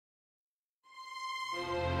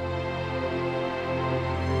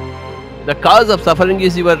The cause of suffering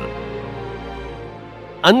is your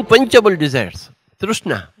unquenchable desires,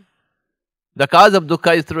 trishna. The cause of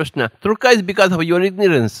dukkha is trishna. Dukkha is because of your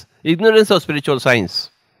ignorance, ignorance of spiritual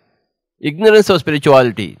science, ignorance of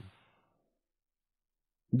spirituality.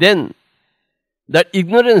 Then that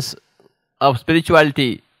ignorance of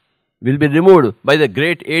spirituality will be removed by the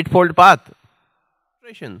great Eightfold Path.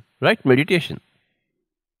 Right meditation.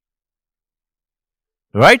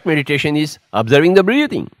 Right meditation is observing the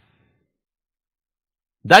breathing.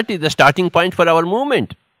 That is the starting point for our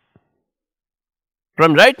movement.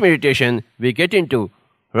 From right meditation, we get into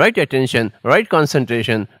right attention, right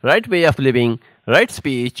concentration, right way of living, right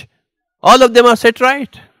speech. All of them are set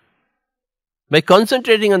right by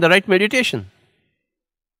concentrating on the right meditation.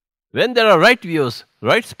 When there are right views,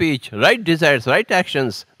 right speech, right desires, right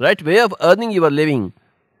actions, right way of earning your living,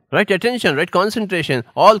 right attention, right concentration,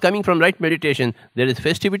 all coming from right meditation, there is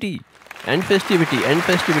festivity and festivity and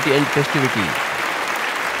festivity and festivity.